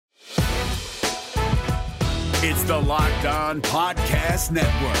It's the Locked On Podcast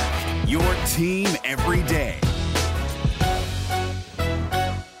Network, your team every day.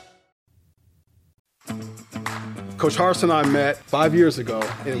 Coach Harsin and I met 5 years ago,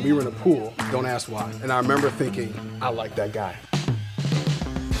 and we were in a pool. Don't ask why. And I remember thinking, I like that guy.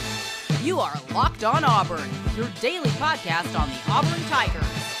 You are Locked On Auburn, your daily podcast on the Auburn Tigers.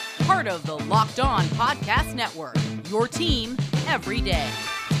 Part of the Locked On Podcast Network, your team every day.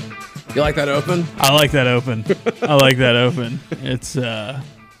 You like that open? I like that open. It's, yeah,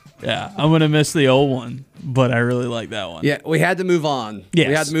 I'm going to miss the old one, but I really like that one. Yeah, we had to move on. Yes.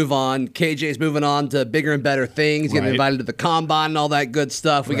 We had to move on. KJ's moving on to bigger and better things, getting invited to the Combine and all that good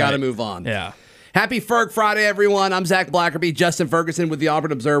stuff. We got to move on. Yeah. Happy Ferg Friday, everyone. I'm Zach Blackerby. Justin Ferguson with the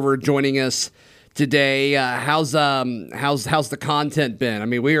Auburn Observer joining us today. How's the content been? I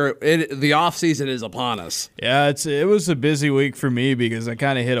mean, the off season is upon us. Yeah, it was a busy week for me because I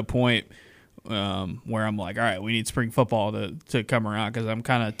kind of hit a point where I'm like, all right, we need spring football to come around because I'm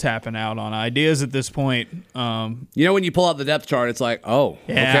kind of tapping out on ideas at this point. When you pull out the depth chart, it's like, oh,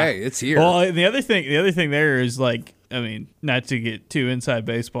 yeah. Okay, it's here. Well, the other thing there is like, I mean, not to get too inside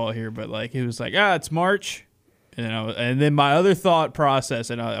baseball here, but like it was like, it's March. And then my other thought process,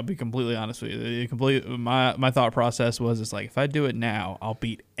 and I'll be completely honest with you, my thought process was, it's like, if I do it now, I'll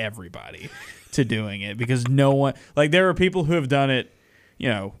beat everybody to doing it because no one, like there are people who have done it,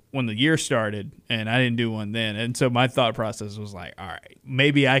 when the year started, and I didn't do one then. And so my thought process was like, all right,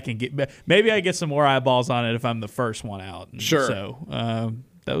 maybe I get some more eyeballs on it if I'm the first one out. And sure. So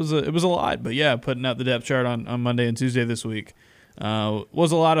it was a lot, but yeah, putting out the depth chart on Monday and Tuesday this week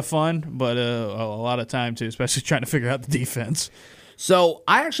was a lot of fun, but a lot of time too, especially trying to figure out the defense. So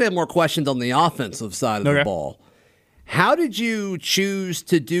I actually have more questions on the offensive side of the ball. How did you choose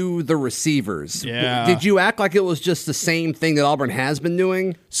to do the receivers? Yeah. Did you act like it was just the same thing that Auburn has been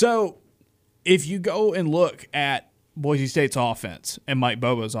doing? So if you go and look at Boise State's offense and Mike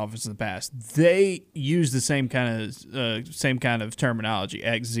Bobo's offense in the past, they use the same kind of terminology,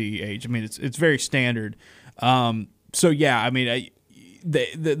 X, Z, H. I mean, it's very standard. So yeah, I mean,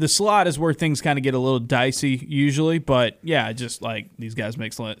 the slot is where things kind of get a little dicey usually, but yeah, just like these guys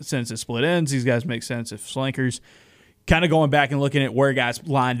make sense as split ends, these guys make sense as flankers. Kind of going back and looking at where guys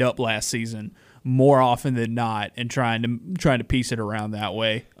lined up last season more often than not, and trying to piece it around that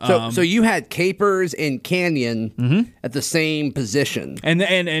way. So you had Capers and Canyon at the same position, and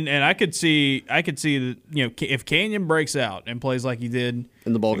I could see that if Canyon breaks out and plays like he did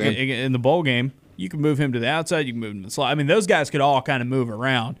in the bowl game, you can move him to the outside, you can move him to the slot. I mean, those guys could all kind of move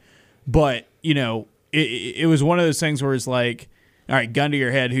around, but it was one of those things where it's like, all right, gun to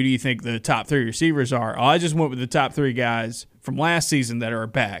your head, who do you think the top three receivers are? I just went with the top three guys from last season that are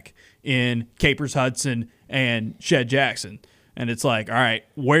back in Capers, Hudson, and Shed Jackson. And it's like, all right,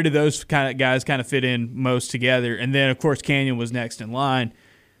 where do those kind of guys kind of fit in most together? And then, of course, Canyon was next in line.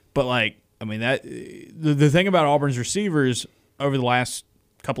 But, like, I mean, that the thing about Auburn's receivers over the last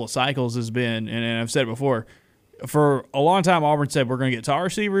couple of cycles has been, and I've said it before, for a long time, Auburn said we're going to get tall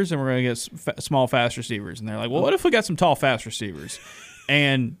receivers and we're going to get small, fast receivers. And they're like, well, what if we got some tall, fast receivers?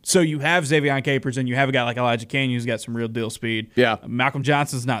 And so you have Xavier Capers and you have a guy like Elijah Canyon who's got some real deal speed. Yeah. Malcolm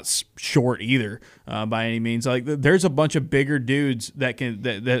Johnson's not short either by any means. Like there's a bunch of bigger dudes that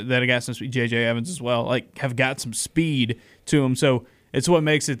have got some speed. J.J. Evans as well, like have got some speed to them. So it's what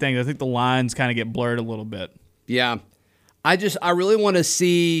makes it things. I think the lines kind of get blurred a little bit. Yeah. I really want to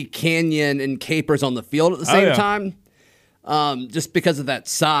see Canyon and Capers on the field at the same time. Just because of that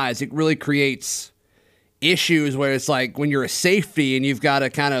size, it really creates issues where it's like when you're a safety and you've got to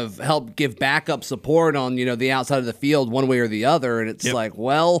kind of help give backup support on, the outside of the field one way or the other. And it's like,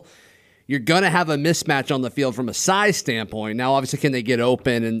 well, you're going to have a mismatch on the field from a size standpoint. Now, obviously, can they get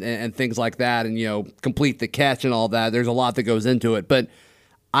open and things like that and, complete the catch and all that? There's a lot that goes into it. But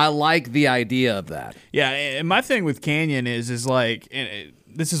I like the idea of that. Yeah, and my thing with Canyon is like,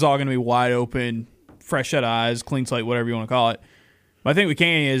 this is all going to be wide open, fresh set of eyes, clean slate, whatever you want to call it. My thing with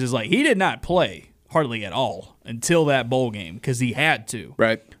Canyon is like he did not play hardly at all until that bowl game because he had to.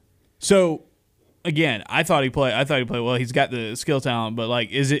 Right. So again, I thought he played well. He's got the skill talent, but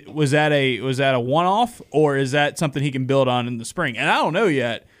like, was that a one off or is that something he can build on in the spring? And I don't know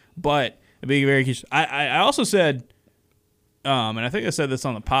yet, but it'd be very curious. I also said. And I think I said this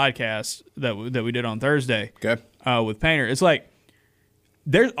on the podcast that we did on Thursday with Painter. It's like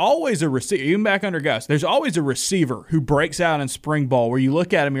there's always a receiver, even back under Gus, there's always a receiver who breaks out in spring ball where you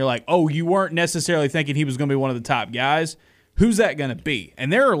look at him, you're like, oh, you weren't necessarily thinking he was going to be one of the top guys. Who's that going to be?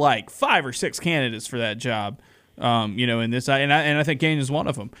 And there are like 5 or 6 candidates for that job. In this, and I think Canyon's one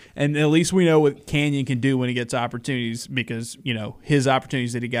of them. And at least we know what Canyon can do when he gets opportunities because, his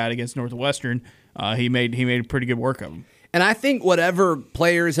opportunities that he got against Northwestern, he made pretty good work of them. And I think whatever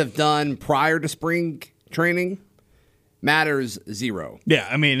players have done prior to spring training matters zero. Yeah,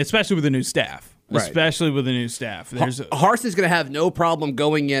 I mean, especially with the new staff. Right. Especially with the new staff. Harson's going to have no problem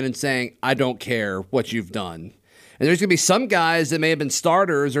going in and saying, I don't care what you've done. And there's going to be some guys that may have been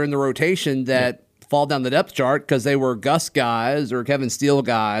starters or in the rotation that fall down the depth chart because they were Gus guys or Kevin Steele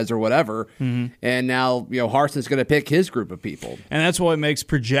guys or whatever. Mm-hmm. And now, Harson's going to pick his group of people. And that's what makes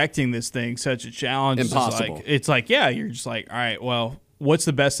projecting this thing such a challenge. Impossible. It's like, you're just like, all right, well, what's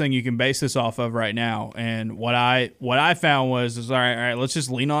the best thing you can base this off of right now? And what I found was all right, let's just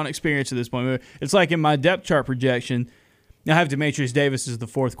lean on experience at this point. It's like in my depth chart projection, I have Demetrius Davis as the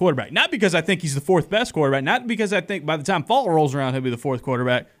fourth quarterback. Not because I think he's the fourth best quarterback, not because I think by the time fall rolls around he'll be the fourth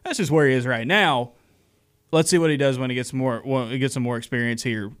quarterback. That's just where he is right now. Let's see what he does when he gets some more experience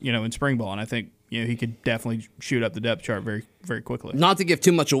here, in spring ball. And I think he could definitely shoot up the depth chart very, very quickly. Not to give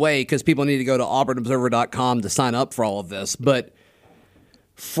too much away because people need to go to auburnobserver.com to sign up for all of this, but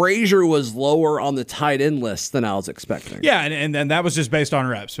Frazier was lower on the tight end list than I was expecting. Yeah, and that was just based on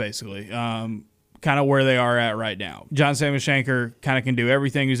reps, basically. Kind of where they are at right now. John Samuel-Shanker kind of can do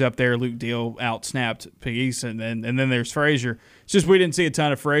everything. He's up there. Luke Deal out-snapped Peace, and then there's Frazier. It's just we didn't see a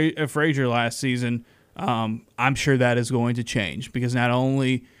ton of Frazier last season. I'm sure that is going to change because not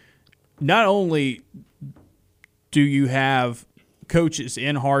only do you have coaches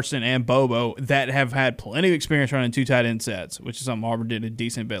in Harsin and Bobo that have had plenty of experience running two tight end sets, which is something Auburn did a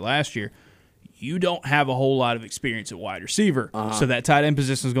decent bit last year. You don't have a whole lot of experience at wide receiver, so that tight end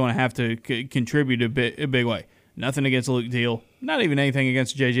position is going to have to contribute a big way. Nothing against Luke Deal, not even anything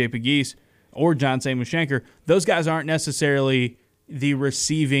against J.J. Pegues or John Samuel-Shanker. Those guys aren't necessarily the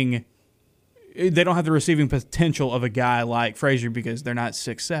receiving. They don't have the receiving potential of a guy like Frazier because they're not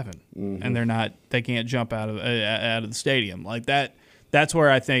 6'7", and they can't jump out of the stadium like that. That's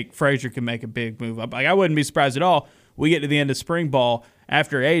where I think Frazier can make a big move up. Like I wouldn't be surprised at all. We get to the end of spring ball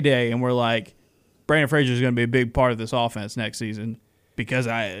after A-Day, and we're like, Brandon Frazier is going to be a big part of this offense next season because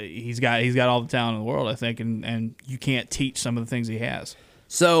he's got all the talent in the world, I think, and you can't teach some of the things he has.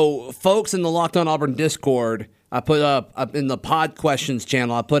 So, folks in the Locked On Auburn Discord, I put up in the Pod Questions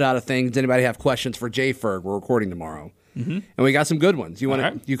channel, I put out a thing. Does anybody have questions for Jay Ferg? We're recording tomorrow. Mm-hmm. And we got some good ones. You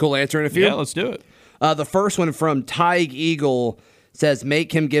cool answering a few? Yeah, let's do it. The first one from Tig Eagle says,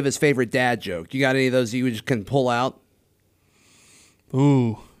 make him give his favorite dad joke. You got any of those you just can pull out?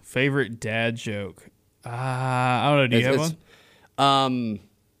 Ooh, favorite dad joke. I don't know. Do you have one?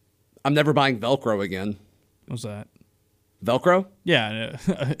 I'm never buying Velcro again. What's that? Velcro? Yeah.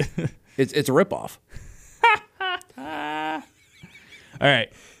 It's a ripoff. All right.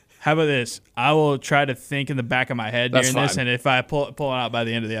 How about this? I will try to think in the back of my head during this, and if I pull it out by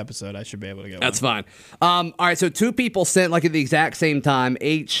the end of the episode, I should be able to get one. That's fine. All right, so two people sent like at the exact same time,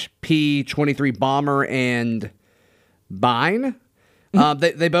 HP23 Bomber and Bine.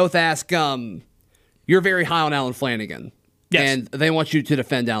 They both ask, you're very high on Alan Flanagan. Yes. And they want you to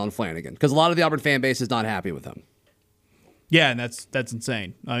defend Alan Flanagan because a lot of the Auburn fan base is not happy with him. Yeah, and that's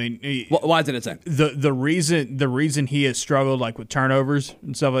insane. I mean, why is it insane? The reason he has struggled like with turnovers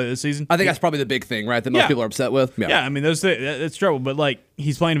and stuff like this season. I think that's probably the big thing, right? That most people are upset with. Yeah, I mean that's trouble. But like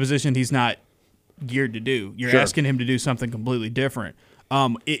he's playing a position he's not geared to do. You're asking him to do something completely different.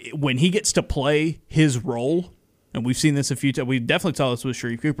 When he gets to play his role, and we've seen this a few times. We definitely saw this with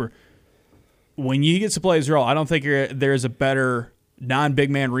Sharif Cooper. When he gets to play his role, I don't think there is a better non-big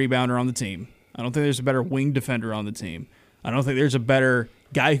man rebounder on the team. I don't think there's a better wing defender on the team. I don't think there's a better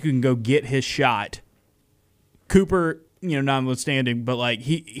guy who can go get his shot. Cooper, notwithstanding, but like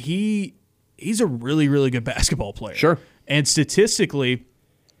he's a really, really good basketball player. Sure. And statistically,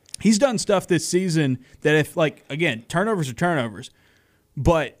 he's done stuff this season that if again, turnovers are turnovers.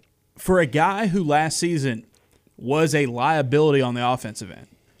 But for a guy who last season was a liability on the offensive end,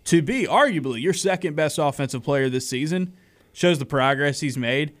 to be arguably your second best offensive player this season shows the progress he's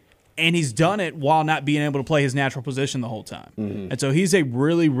made. And he's done it while not being able to play his natural position the whole time. Mm-hmm. And so he's a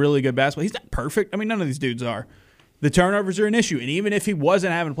really, really good basketball. He's not perfect. I mean, none of these dudes are. The turnovers are an issue. And even if he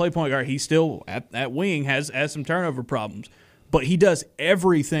wasn't having to play point guard, he still, at wing, has some turnover problems. But he does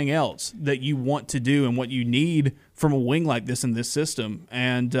everything else that you want to do and what you need from a wing like this in this system.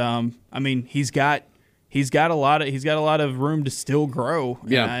 And, I mean, he's got a lot of room to still grow.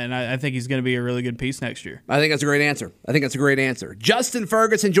 Yeah. And I think he's going to be a really good piece next year. I think that's a great answer. Justin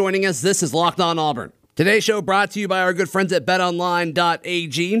Ferguson joining us. This is Locked On Auburn. Today's show brought to you by our good friends at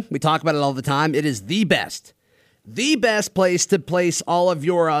betonline.ag. We talk about it all the time. It is the best the best place to place all of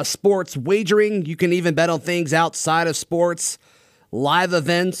your sports wagering. You can even bet on things outside of sports, live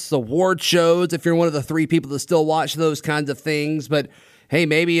events, award shows, if you're one of the 3 people that still watch those kinds of things. But hey,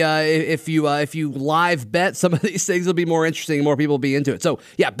 maybe if you live bet, some of these things will be more interesting and more people will be into it. So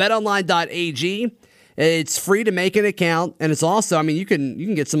yeah, betonline.ag. It's free to make an account, and it's also, I mean, you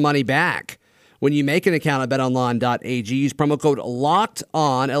can get some money back when you make an account at betonline.ag. Use promo code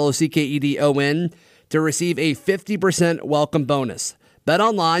LOCKEDON, LOCKEDON, to receive a 50% welcome bonus.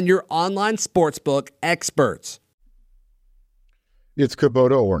 BetOnline, your online sportsbook experts. It's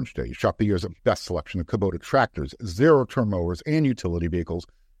Kubota Orange Day. Shop the year's best selection of Kubota tractors, zero-turn mowers, and utility vehicles,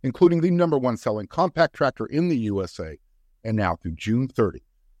 including the #1 selling compact tractor in the USA. And now through June 30,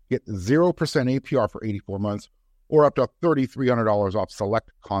 get 0% APR for 84 months or up to $3,300 off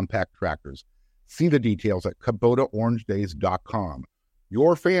select compact tractors. See the details at KubotaOrangeDays.com.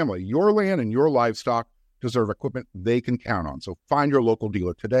 Your family, your land, and your livestock deserve equipment they can count on. So find your local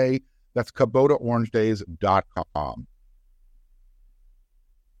dealer today. That's KubotaOrangeDays.com.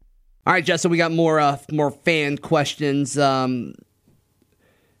 All right, Justin, we got more fan questions.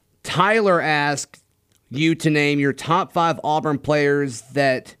 Tyler asked you to name your top 5 Auburn players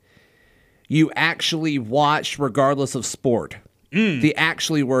that you actually watched regardless of sport. The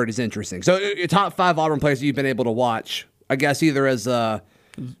actually word is interesting. So your top 5 Auburn players that you've been able to watch, I guess either as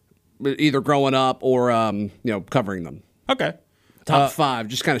either growing up or covering them. Okay. Top 5,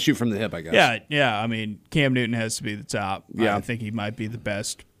 just kind of shoot from the hip, I guess. Yeah. I mean, Cam Newton has to be the top. Yeah. I think he might be the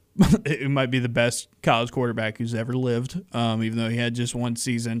best. It might be the best college quarterback who's ever lived, even though he had just one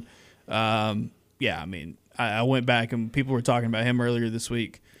season. I mean, I went back and people were talking about him earlier this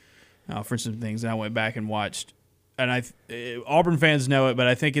week for some things, and I went back and watched. And Auburn fans know it, but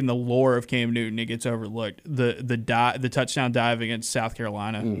I think in the lore of Cam Newton, it gets overlooked. The touchdown dive against South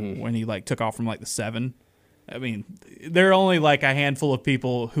Carolina when he took off from the 7. I mean, there are only a handful of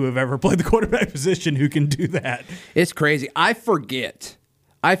people who have ever played the quarterback position who can do that. It's crazy. I forget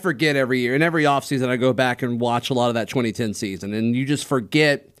every year. And every offseason, I go back and watch a lot of that 2010 season. And you just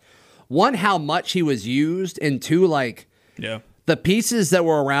forget, one, how much he was used, and 2, the pieces that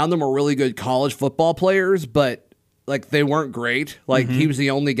were around them were really good college football players, but they weren't great. He was the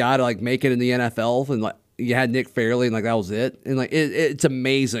only guy to make it in the NFL, and you had Nick Fairley, and that was it. And it's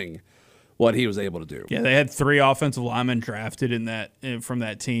amazing what he was able to do. Yeah, they had 3 offensive linemen drafted from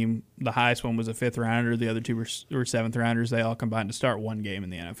that team. The highest one was a 5th rounder. The other 2 were 7th rounders. They all combined to start one game in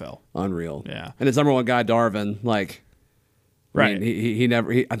the NFL. Unreal. Yeah, and his #1 guy, Darvin, right? I mean, he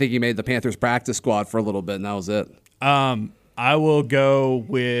never. I think he made the Panthers practice squad for a little bit, and that was it. I will go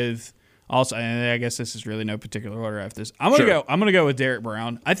with. Also, and I guess this is really no particular order after this. I'm gonna go with Derek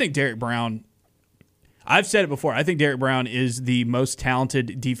Brown. I think Derek Brown. I've said it before. I think Derek Brown is the most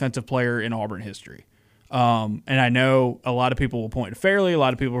talented defensive player in Auburn history. And I know a lot of people will point to Fairley. A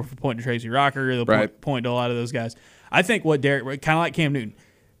lot of people will point to Tracy Rocker. They'll point to a lot of those guys. I think what Derek, kind of like Cam Newton,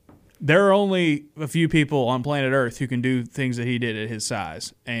 there are only a few people on planet Earth who can do things that he did at his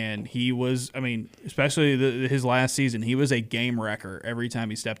size. And he was, especially his last season, he was a game wrecker every time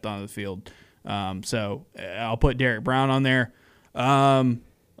he stepped onto the field. So I'll put Derek Brown on there.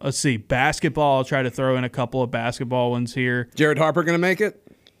 Let's see, basketball. I'll try to throw in a couple of basketball ones here. Jared Harper going to make it?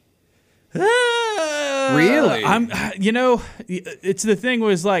 Really? It's the thing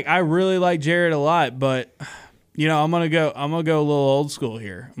was I really like Jared a lot, but I'm gonna go a little old school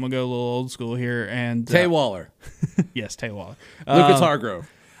here. And Tay Waller. Yes, Tay Waller. Lucas Hargrove.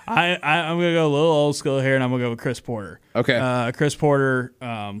 I'm gonna go a little old school here, and I'm gonna go with Chris Porter. Okay. Chris Porter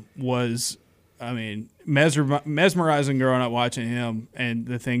was, mesmerizing growing up watching him and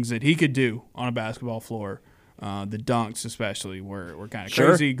the things that he could do on a basketball floor. The dunks especially were kind of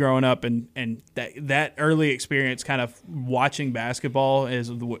crazy growing up, and that early experience kind of watching basketball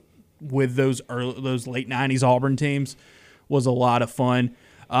with those late 90s Auburn teams was a lot of fun.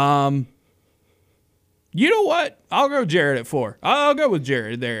 You know what? I'll go Jared at 4. I'll go with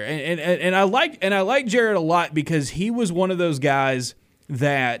Jared there. And I like Jared a lot because he was one of those guys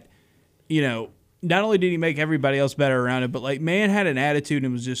that, not only did he make everybody else better around him, but man had an attitude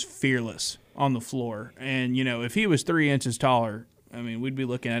and was just fearless on the floor. And, if he was 3 inches taller, we'd be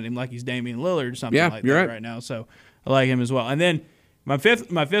looking at him like he's Damian Lillard or something like that right now. So I like him as well. And then my fifth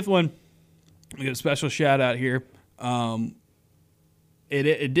one, I get a special shout out here.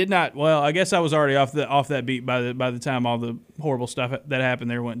 It did not. Well, I guess I was already off that beat by the time all the horrible stuff that happened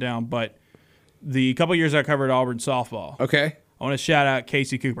there went down. But the couple years I covered Auburn softball. Okay. I want to shout out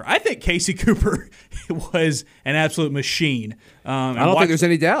Casey Cooper. I think Casey Cooper was an absolute machine. I don't think there's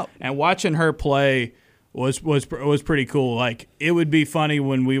any doubt. And watching her play was pretty cool. It would be funny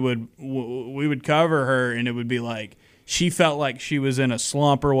when we we would cover her, and it would be like she felt like she was in a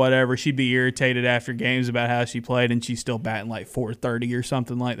slump or whatever. She'd be irritated after games about how she played, and she's still batting like .430 or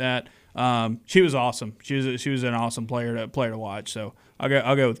something like that. She was awesome. She was an awesome player to watch. So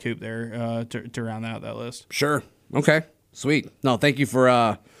I'll go with Coop there to round out that list. Sure. Okay. Sweet. No, thank you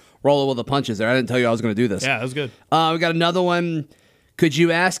for rolling with the punches there. I didn't tell you I was going to do this. Yeah, that was good. We got another one. Could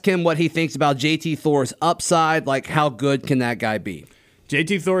you ask him what he thinks about JT Thor's upside? Like, how good can that guy be?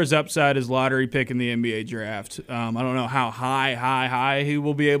 JT Thor's upside is lottery pick in the NBA draft. I don't know how high he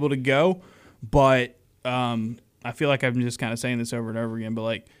will be able to go, but I feel like I'm just kind of saying this over and over again. But,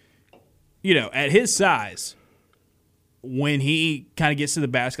 like, you know, at his size, when he kind of gets to the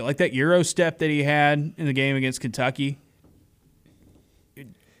basket, like that Euro step that he had in the game against Kentucky, it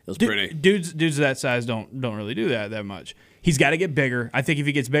was pretty. Dudes of that size don't really do that much. He's got to get bigger. I think if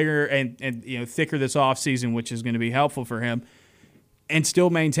he gets bigger and you know thicker this offseason, which is going to be helpful for him, and still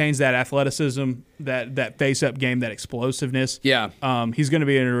maintains that athleticism, that face-up game, that explosiveness, he's going to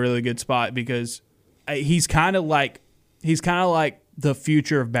be in a really good spot because he's kind of like the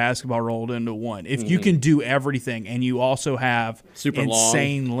future of basketball rolled into one. If you can do everything and you also have super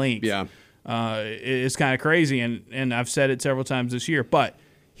insane length, it's kind of crazy. And I've said it several times this year, but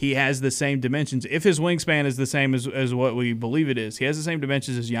he has the same dimensions. If his wingspan is the same as what we believe it is, he has the same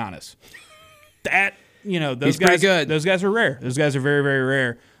dimensions as Giannis. That, you know, those guys, pretty good. Those guys are rare. Those guys are very, very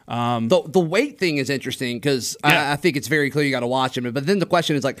rare. The weight thing is interesting because I think it's very clear you got to watch him. But then the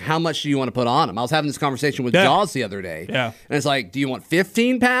question is, like, how much do you want to put on him? I was having this conversation with Jaws the other day. Yeah. And it's like, do you want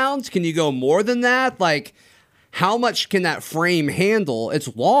 15 pounds? Can you go more than that? Like, how much can that frame handle?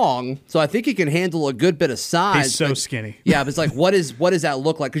 It's long, so I think he can handle a good bit of size. He's so skinny. Yeah, but it's like, what does that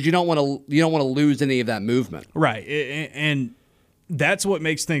look like? Because you don't want to lose any of that movement. Right. And that's what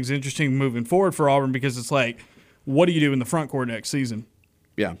makes things interesting moving forward for Auburn because it's like, what do you do in the front court next season?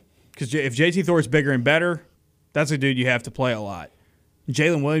 Yeah. Because if JT Thor's bigger and better, that's a dude you have to play a lot.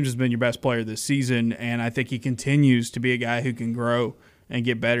 Jalen Williams has been your best player this season, and I think he continues to be a guy who can grow and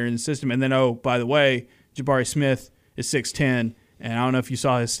get better in the system. And then, oh, by the way, Jabari Smith is 6'10", and I don't know if you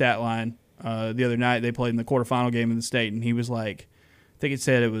saw his stat line the other night. They played in the quarterfinal game in the state, and he was like, I think it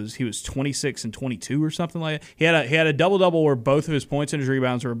said he was 26 and 22 or something like that. He had a double-double where both of his points and his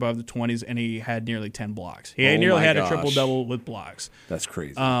rebounds were above the 20s, and he had nearly 10 blocks. He nearly had a triple-double with blocks. That's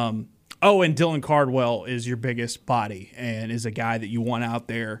crazy. And Dylan Cardwell is your biggest body and is a guy that you want out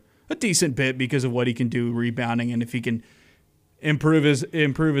there a decent bit because of what he can do rebounding, and if he can improve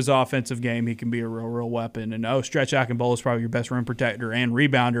his offensive game, he can be a real weapon. And Stretch Akingbola is probably your best rim protector and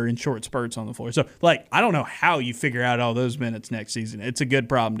rebounder in short spurts on the floor. So, like, I don't know how you figure out all those minutes next season. It's a good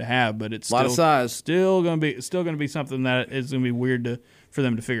problem to have, but it's a lot of size. Still going to be something that is going to be weird for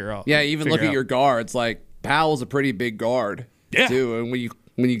them to figure out. Yeah, even look at your guards. Like, Powell's a pretty big guard too, and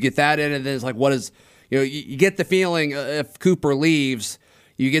when you get that in, and then it's like, what is you get the feeling if Cooper leaves,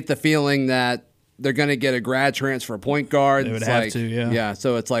 you get the feeling that they're going to get a grad transfer point guard. They would have to, yeah. Yeah,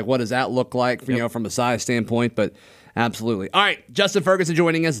 so it's like, what does that look like from a size standpoint? But absolutely. All right, Justin Ferguson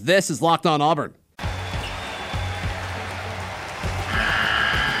joining us. This is Locked On Auburn.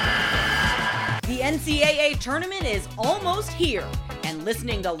 The NCAA tournament is almost here, and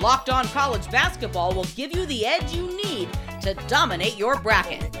listening to Locked On College Basketball will give you the edge you need to dominate your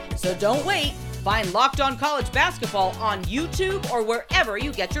bracket. So don't wait. Find Locked On College Basketball on YouTube or wherever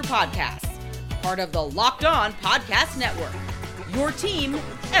you get your podcasts. Part of the Locked On Podcast Network. Your team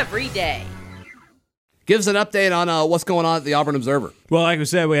every day. Give us an update on what's going on at the Auburn Observer. Well, like we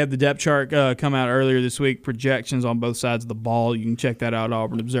said, we had the depth chart come out earlier this week, projections on both sides of the ball. You can check that out at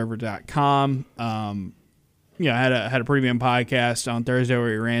auburnobserver.com. I had a preview podcast on Thursday where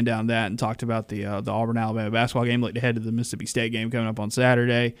we ran down that and talked about the Auburn-Alabama basketball game, looked ahead to the Mississippi State game coming up on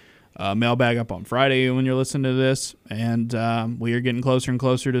Saturday. Mailbag up on Friday when you're listening to this, and we are getting closer and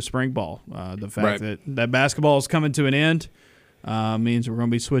closer to spring ball. The fact that basketball is coming to an end means we're going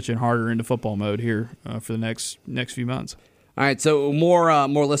to be switching harder into football mode here for the next few months. All right, so more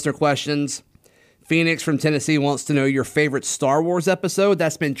listener questions. Phoenix from Tennessee wants to know your favorite Star Wars episode.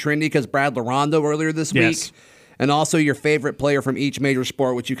 That's been trendy because Brad Larondo earlier this week, and also your favorite player from each major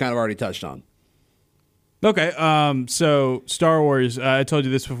sport, which you kind of already touched on. Okay, so Star Wars, I told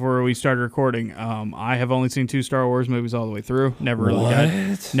you this before we started recording. I have only seen 2 Star Wars movies all the way through. Never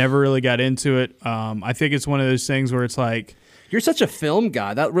really got into it. I think it's one of those things where it's like... You're such a film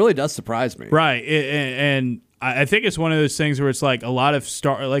guy. That really does surprise me. Right, and I think it's one of those things where it's like a lot of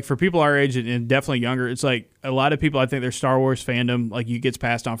for people our age and definitely younger, it's like a lot of people, I think their Star Wars fandom, like, you gets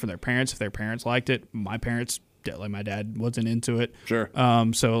passed on from their parents if their parents liked it. My parents... Like, my dad wasn't into it. Sure.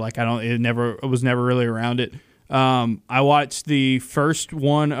 So like it was never really around it. I watched the first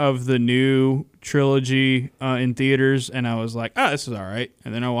one of the new trilogy in theaters, and I was like, this is all right.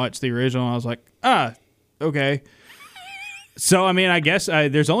 And then I watched the original, and I was like, okay. So, I mean, I guess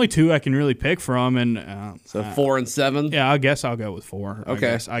there's only 2 I can really pick from. And so 4 and 7? Yeah, I guess I'll go with 4. Okay.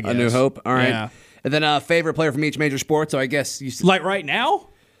 I guess. A New Hope. All right. Yeah. And then favorite player from each major sport. So I guess like right now?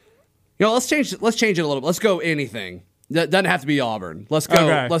 Let's change it a little bit. Let's go anything. That doesn't have to be Auburn. Let's go.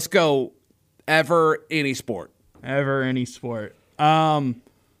 Okay. Let's go ever any sport. Ever any sport.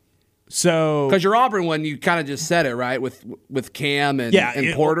 So because your Auburn one, you kind of just said it right with Cam and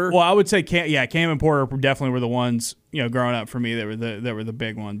Porter. Well, I would say Cam and Porter definitely were the ones growing up for me that were the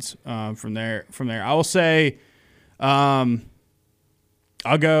big ones from there. I will say, I'll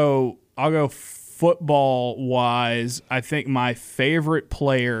go football wise. I think my favorite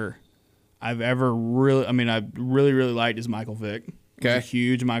player I've really liked is Michael Vick. Okay, I'm a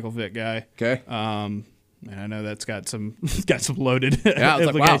huge Michael Vick guy. Okay, and I know that's got some loaded. Yeah, I was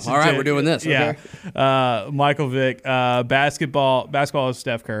like, wow, all right, we're doing this. Yeah, okay. Michael Vick. Basketball is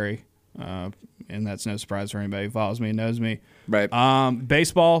Steph Curry, and that's no surprise for anybody who follows me and knows me. Right.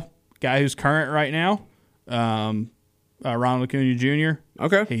 Baseball guy who's current right now, Ronald Acuna Jr.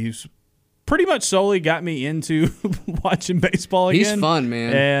 Okay, he's pretty much solely got me into watching baseball again. He's fun,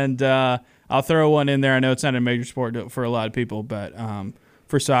 man. And I'll throw one in there. I know it's not a major sport for a lot of people, but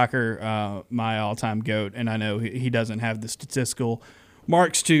for soccer, my all-time GOAT, and I know he doesn't have the statistical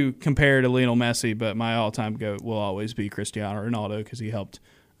marks to compare to Lionel Messi, but my all-time GOAT will always be Cristiano Ronaldo because he helped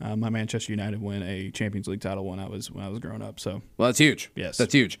my Manchester United win a Champions League title when I was growing up. So, well, that's huge. Yes,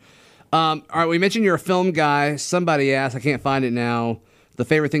 that's huge. All right, we mentioned you're a film guy. Somebody asked, I can't find it now, the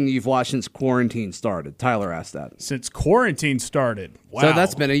favorite thing that you've watched since quarantine started. Tyler asked that. Since quarantine started. Wow. So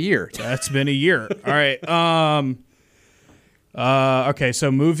that's been a year. That's been a year. All right. Okay, so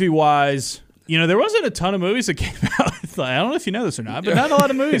movie-wise, there wasn't a ton of movies that came out. I don't know if you know this or not, but not a lot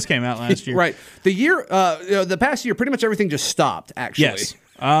of movies came out last year. Right. The year, the past year, pretty much everything just stopped, actually. Yes.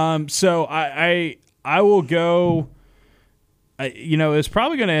 So I will go. It's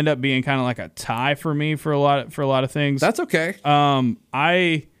probably going to end up being kind of like a tie for me for a lot of things. That's okay.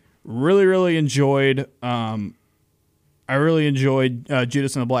 I really enjoyed.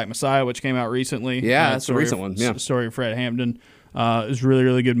 Judas and the Black Messiah, which came out recently. Yeah, that's a recent one. Yeah, story of Fred Hampton. It was a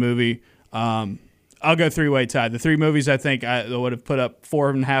really good movie. I'll go 3-way tie. The 3 movies I think I would have put up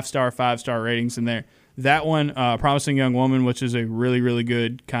 4.5-star, 5-star ratings in there. That one, Promising Young Woman, which is a really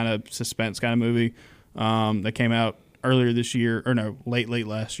good kind of suspense kind of movie that came out earlier this year, or no, late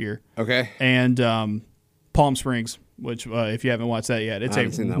last year. Okay. And Palm Springs, which if you haven't watched that yet, it's a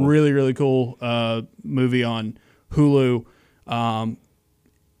really cool movie on Hulu.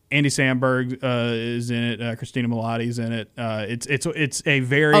 Andy Samberg is in it. Christina Milioti's in it. It's a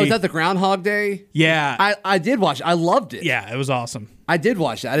very. Oh, is that the Groundhog Day? Yeah, I did watch it. I loved it. Yeah, it was awesome. I did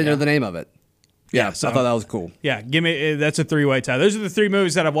watch it. I didn't know the name of it. Yeah, so I thought that was cool. Yeah, that's a 3-way tie. Those are the 3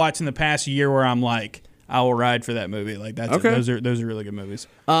 movies that I've watched in the past year where I'm like, I will ride for that movie. Like that's okay. Those are really good movies.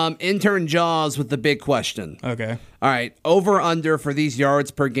 Intern Jaws with the big question. Okay. All right. Over under for these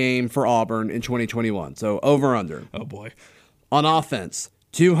yards per game for Auburn in 2021. So over under. Oh boy. On offense,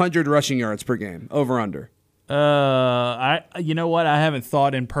 200 rushing yards per game. Over under. You know what? I haven't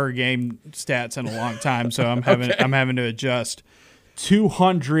thought in per game stats in a long time, so I'm having to adjust.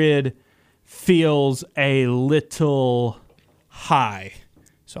 200 feels a little high.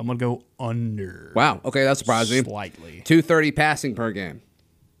 So I'm going to go under. Wow. Okay, that's surprising. Slightly. 230 passing per game.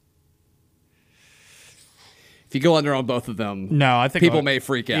 If you go under on both of them, no, I think people may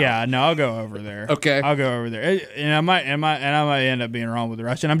freak out. Yeah, no, I'll go over there. Okay. I'll go over there. And I might end up being wrong with the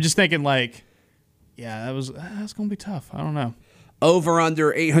rush. And I'm just thinking that's going to be tough. I don't know. Over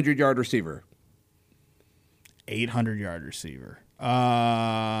under 800-yard receiver. 800-yard receiver.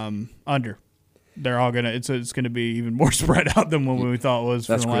 Under. They're all gonna. It's gonna be even more spread out than what we thought was.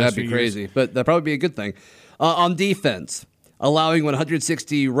 That'd be crazy, but that'd probably be a good thing. On defense, allowing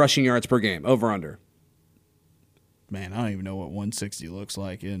 160 rushing yards per game. Over under. Man, I don't even know what 160 looks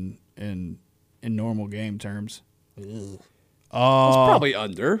like in normal game terms. It's probably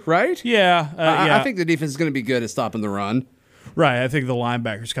under, right? Yeah, I think the defense is going to be good at stopping the run. Right. I think the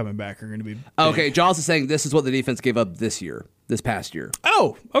linebackers coming back are going to be big. Okay. Jaws is saying this is what the defense gave up this past year.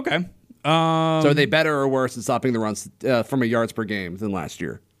 Oh, okay. So are they better or worse at stopping the runs from a yards per game than last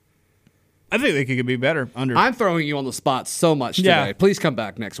year? I think they could be better. Under. I'm throwing you on the spot so much today. Yeah. Please come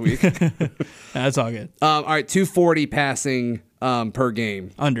back next week. That's all good. All right, 240 passing per game.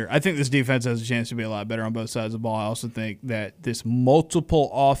 Under. I think this defense has a chance to be a lot better on both sides of the ball. I also think that this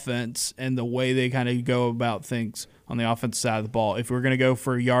multiple offense and the way they kind of go about things on the offensive side of the ball, if we're going to go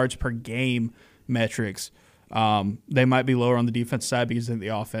for yards per game metrics, They might be lower on the defense side because the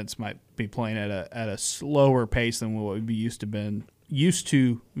offense might be playing at a slower pace than what we'd be used to been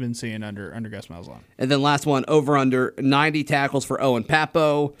seeing under Gus Malzahn. And then last one, over under 90 tackles for Owen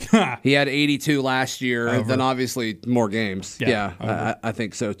Papo. He had 82 last year. Over. Then obviously more games. Yeah, I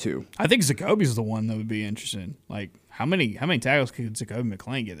think so too. I think Zacoby's the one that would be interesting. Like how many tackles could Zacoby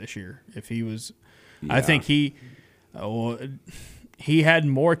McClain get this year if he was? Yeah. I think he had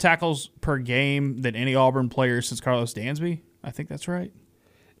more tackles per game than any Auburn player since Carlos Dansby. I think that's right.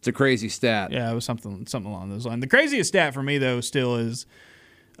 It's a crazy stat. Yeah, it was something along those lines. The craziest stat for me, though, still is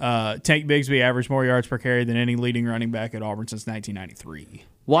Tank Bigsby averaged more yards per carry than any leading running back at Auburn since 1993.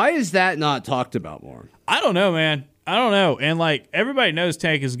 Why is that not talked about more? I don't know, man. I don't know. And, like, everybody knows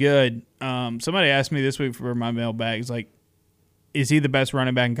Tank is good. Somebody asked me this week for my mailbag, it's like, is he the best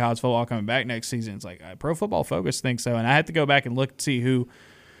running back in college football coming back next season? It's like, Pro Football Focus thinks so. And I had to go back and look to see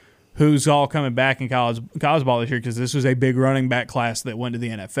who's all coming back in college ball this year, because this was a big running back class that went to the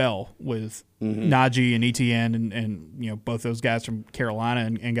NFL with Najee and Etienne and both those guys from Carolina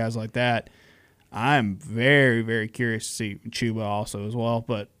and guys like that. I'm very, very curious to see Chuba also as well,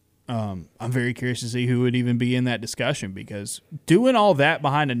 but I'm very curious to see who would even be in that discussion, because doing all that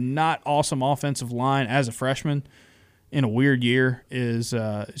behind a not awesome offensive line as a freshman in a weird year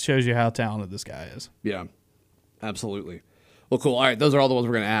shows you how talented this guy is. Yeah, absolutely. Well, cool. All right, those are all the ones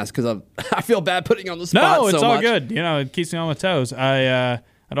we're going to ask, because I feel bad putting you on the spot. No, it's so all much. good. It keeps me on my toes. I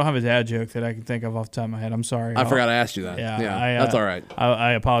don't have a dad joke that I can think of off the top of my head. I'm sorry. I forgot to ask you that. Yeah, that's all right.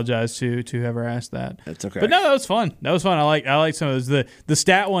 I apologize to whoever asked that. That's okay. But no, that was fun. I like some of those. The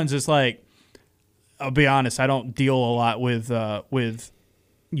stat ones. It's like, I'll be honest, I don't deal a lot with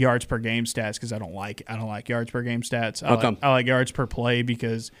yards per game stats because I don't like yards per game stats. I like yards per play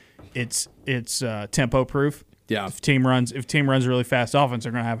because it's tempo proof. Yeah. If team runs a really fast offense,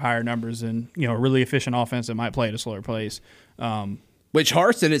 they're going to have higher numbers than a really efficient offense that might play at a slower pace. Which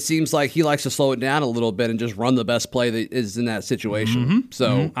Harsin, it seems like he likes to slow it down a little bit and just run the best play that is in that situation.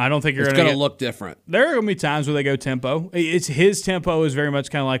 So I don't think it's going to look different. There are going to be times where they go tempo. His tempo is very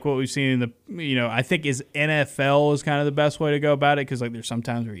much kind of like what we've seen in the I think his NFL is kind of the best way to go about it, because like there's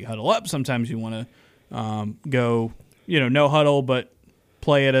sometimes where you huddle up, sometimes you want to go no huddle but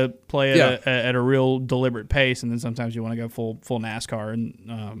play at a real deliberate pace, and then sometimes you want to go full NASCAR,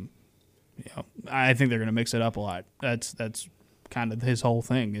 and I think they're going to mix it up a lot. That's kind of his whole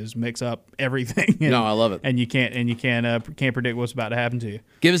thing, is mix up everything. No, I love it. And you can't predict what's about to happen to you.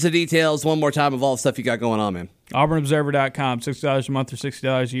 Give us the details one more time of all the stuff you got going on, man. AuburnObserver.com, $6 a month or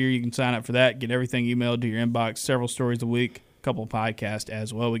 $60 a year. You can sign up for that. Get everything emailed to your inbox. Several stories a week. A couple of podcasts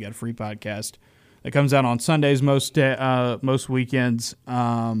as well. We got a free podcast that comes out on Sundays most weekends. You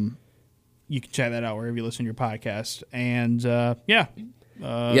can check that out wherever you listen to your podcast. And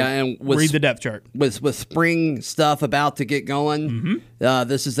and read the depth chart. With spring stuff about to get going,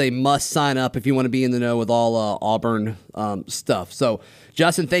 this is a must sign up if you want to be in the know with all Auburn stuff. So,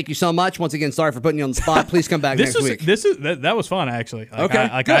 Justin, thank you so much. Once again, sorry for putting you on the spot. Please come back next week. That was fun, actually. Okay,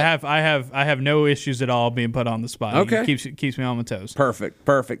 I have no issues at all being put on the spot. Okay, it keeps me on my toes. Perfect.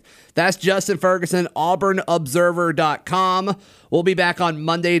 That's Justin Ferguson, AuburnObserver.com. We'll be back on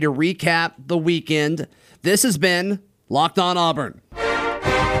Monday to recap the weekend. This has been Locked On Auburn.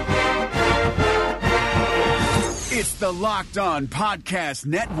 It's the Locked On Podcast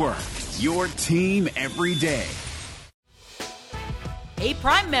Network, your team every day. Hey,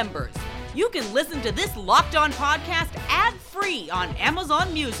 Prime members, you can listen to this Locked On podcast ad-free on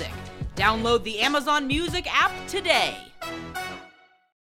Amazon Music. Download the Amazon Music app today.